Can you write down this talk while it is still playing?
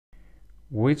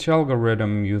Which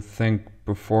algorithm you think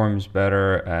performs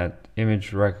better at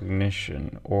image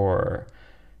recognition or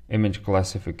image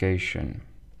classification?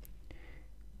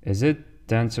 Is it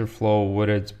TensorFlow with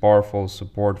its powerful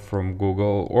support from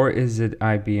Google, or is it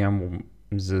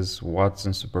IBM's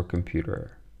Watson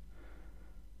supercomputer?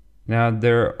 Now,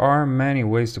 there are many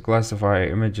ways to classify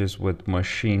images with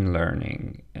machine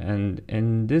learning, and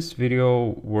in this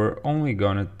video, we're only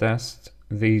gonna test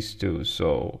these two,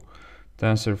 so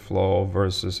TensorFlow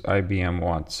versus IBM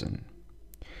Watson.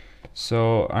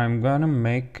 So I'm gonna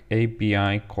make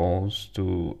API calls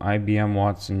to IBM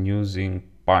Watson using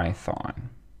Python.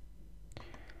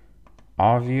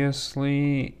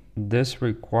 Obviously, this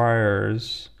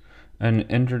requires an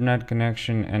internet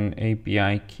connection and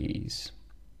API keys.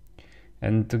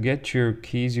 And to get your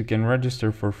keys, you can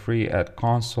register for free at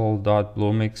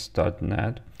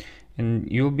console.bluemix.net,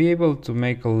 and you'll be able to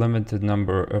make a limited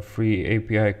number of free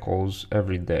API calls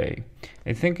every day.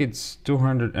 I think it's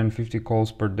 250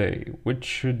 calls per day, which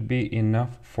should be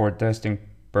enough for testing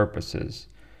purposes.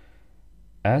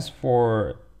 As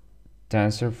for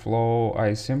TensorFlow,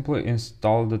 I simply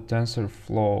installed the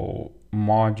TensorFlow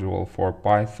module for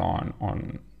Python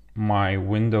on my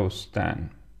Windows 10.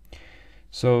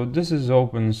 So this is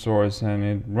open source and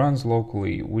it runs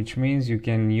locally, which means you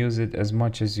can use it as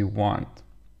much as you want.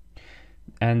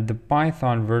 And the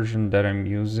Python version that I'm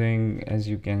using, as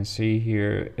you can see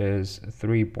here, is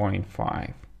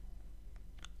 3.5.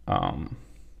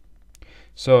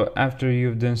 So after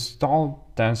you've installed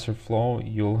TensorFlow,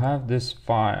 you'll have this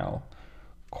file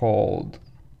called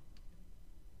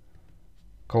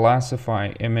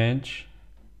classify image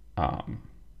 .py,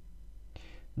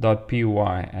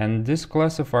 and this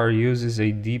classifier uses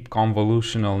a deep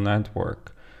convolutional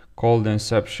network called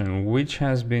Inception, which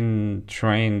has been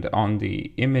trained on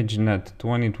the ImageNet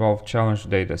 2012 challenge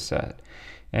dataset,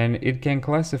 and it can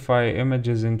classify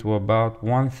images into about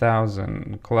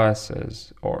 1000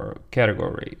 classes or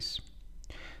categories.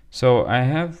 So I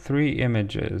have 3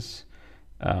 images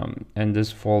in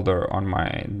this folder on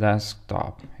my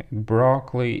desktop: a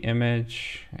broccoli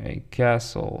image, a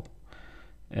castle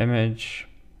image,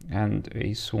 and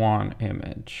a swan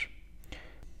image,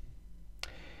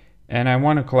 and I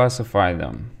want to classify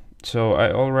them. So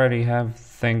I already have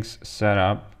things set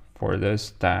up for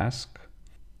this task.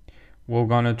 We're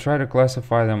gonna try to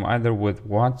classify them either with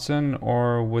Watson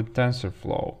or with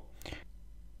TensorFlow.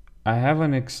 I have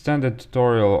an extended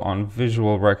tutorial on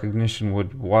visual recognition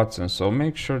with Watson, so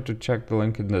make sure to check the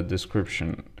link in the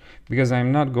description, because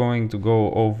I'm not going to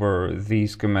go over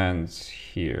these commands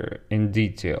here in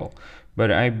detail. But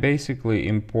I basically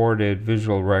imported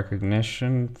visual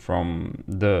recognition from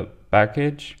the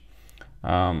package.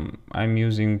 I'm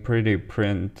using Pretty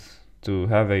Print to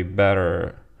have a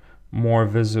better, more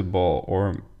visible,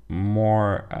 or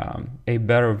more a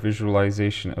better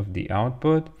visualization of the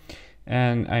output.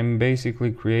 And I'm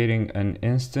basically creating an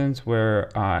instance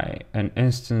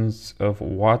of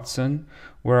Watson,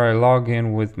 where I log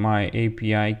in with my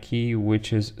API key,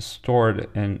 which is stored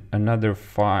in another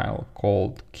file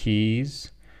called keys,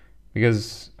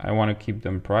 because I want to keep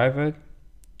them private.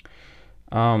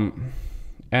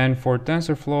 And for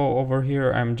TensorFlow over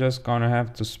here, I'm just gonna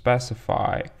have to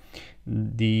specify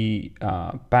the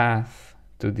path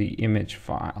to the image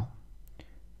file,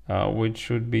 which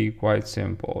should be quite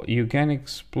simple. You can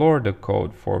explore the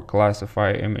code for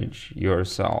classify image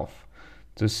yourself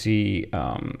to see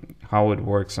how it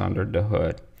works under the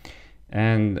hood,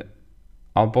 and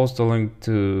I'll post a link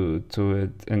to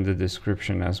it in the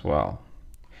description as well.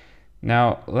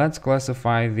 Now let's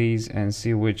classify these and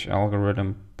see which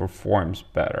algorithm performs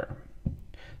better.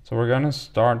 So we're gonna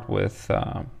start with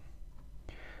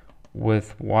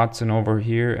Watson over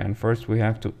here, and first we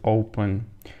have to open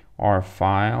our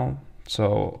file.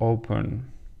 So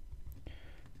open,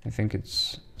 I think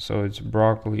it's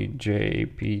broccoli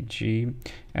JPG,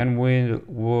 and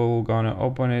we're gonna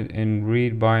open it in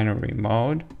read binary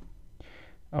mode.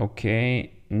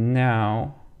 Okay,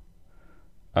 now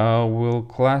we'll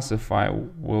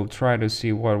try to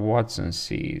see what Watson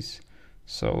sees.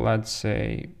 So let's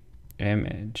say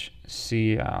image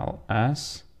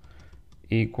CLS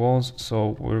equals,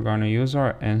 so we're going to use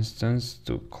our instance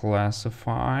to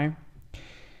classify,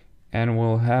 and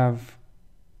we'll have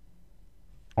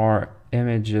our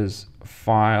images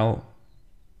file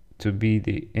to be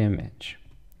the image,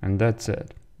 and that's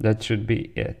it. That should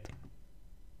be it.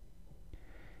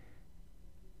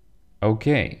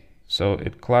 Okay, so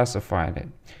it classified it.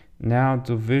 Now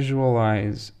to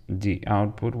visualize the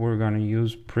output, we're going to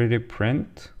use Pretty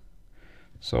Print.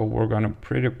 So we're going to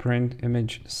Pretty Print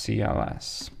image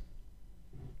CLS.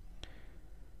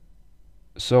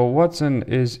 So Watson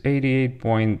is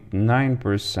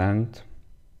 88.9%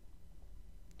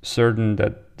 certain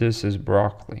that this is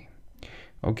broccoli.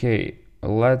 Okay,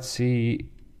 let's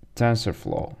see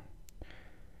TensorFlow.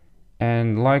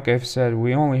 And like I've said,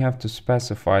 we only have to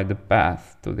specify the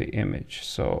path to the image.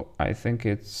 So I think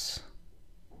it's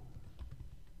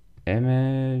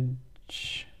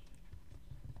image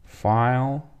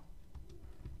file.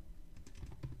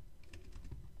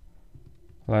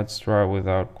 Let's try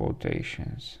without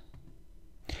quotations.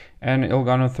 And it's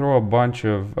gonna throw a bunch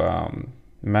of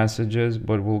messages,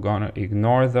 but we're gonna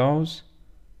ignore those.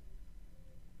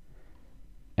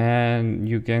 And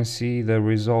you can see the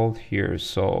result here.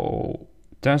 So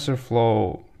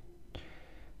TensorFlow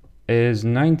is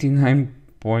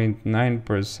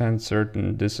 99.9%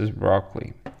 certain this is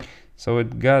broccoli. So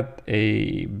it got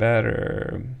a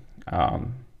better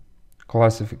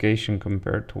classification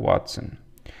compared to Watson.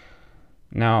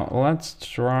 Now let's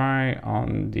try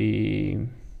on the,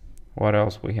 what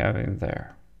else we have in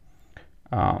there?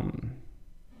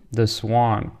 The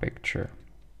swan picture.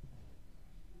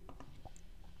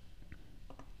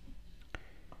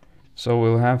 So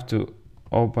we'll have to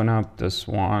open up the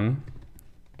swan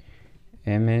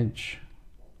image,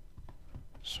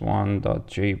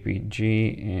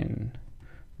 swan.jpg in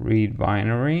read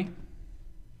binary.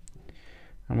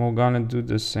 And we're gonna do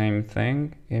the same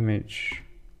thing, image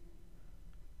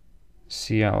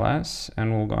CLS,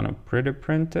 and we're gonna pretty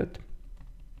print it.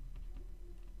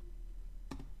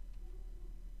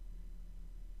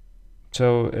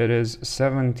 So it is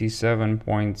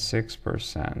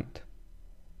 77.6%.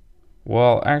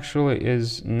 Well, actually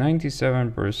is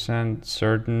 97%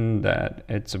 certain that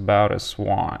it's about a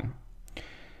swan.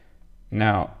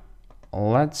 Now,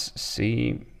 let's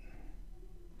see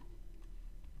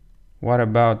what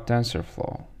about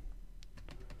TensorFlow.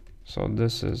 So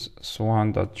this is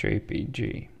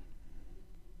swan.jpg.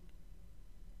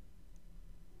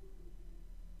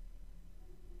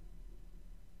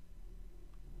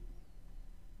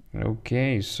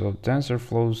 Okay, so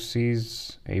TensorFlow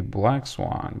sees a black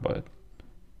swan, but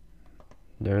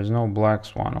there's no black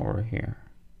swan over here.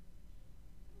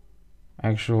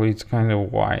 Actually, it's kind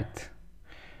of white.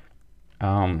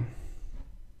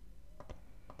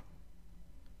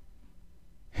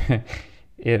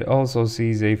 It also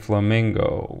sees a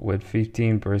flamingo with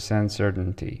 15%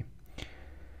 certainty.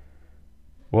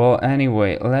 Well,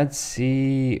 anyway, let's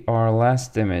see our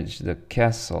last image, the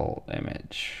castle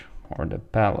image, or the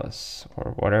palace,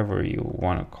 or whatever you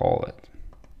want to call it.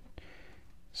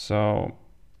 So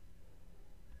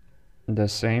the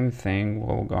same thing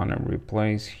we're gonna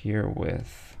replace here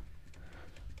with,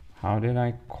 how did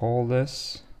I call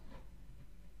this?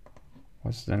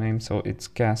 What's the name? So it's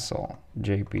castle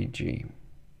JPG.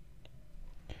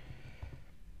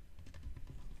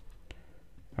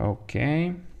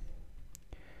 Okay,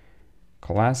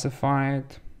 classify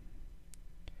it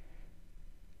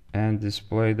and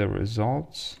display the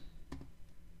results.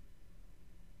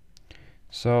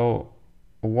 So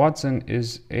Watson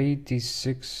is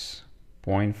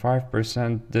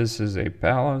 86.5%. This is a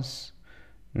palace.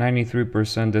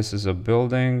 93% this is a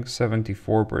building.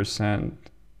 74%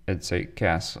 it's a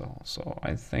castle. So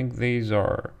I think these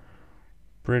are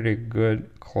pretty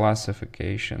good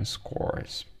classification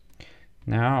scores.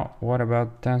 Now, what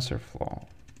about TensorFlow?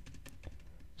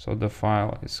 So the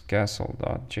file is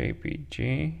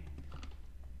castle.jpg.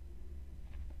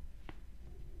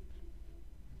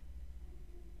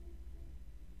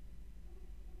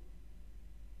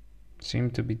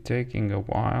 Seem to be taking a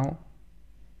while.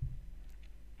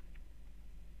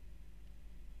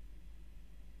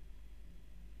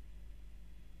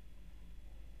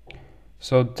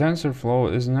 So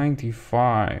TensorFlow is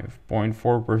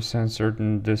 95.4%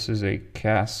 certain this is a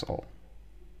castle,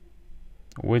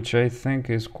 which I think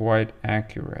is quite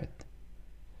accurate.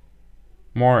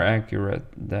 More accurate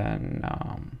than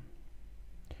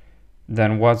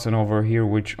Watson over here,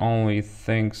 which only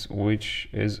thinks, which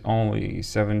is only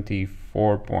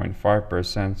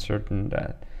 74.5% certain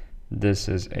that this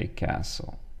is a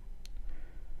castle.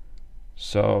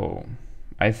 So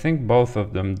I think both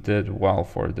of them did well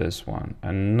for this one,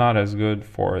 and not as good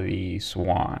for the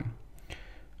swan,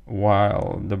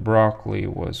 while the broccoli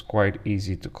was quite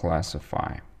easy to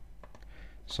classify.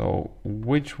 So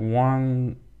which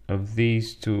one of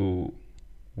these two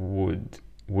would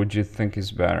you think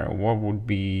is better? What would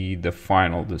be the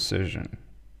final decision?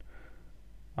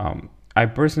 I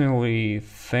personally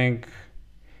think,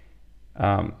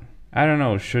 I don't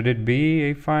know, should it be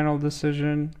a final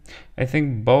decision? I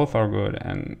think both are good,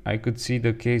 and I could see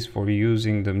the case for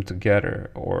using them together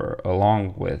or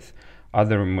along with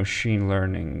other machine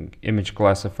learning image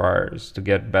classifiers to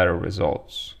get better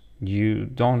results. You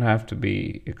don't have to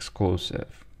be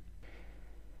exclusive.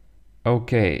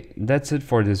 Okay, that's it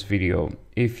for this video.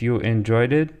 If you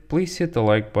enjoyed it, please hit the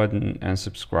like button and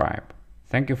subscribe.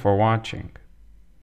 Thank you for watching.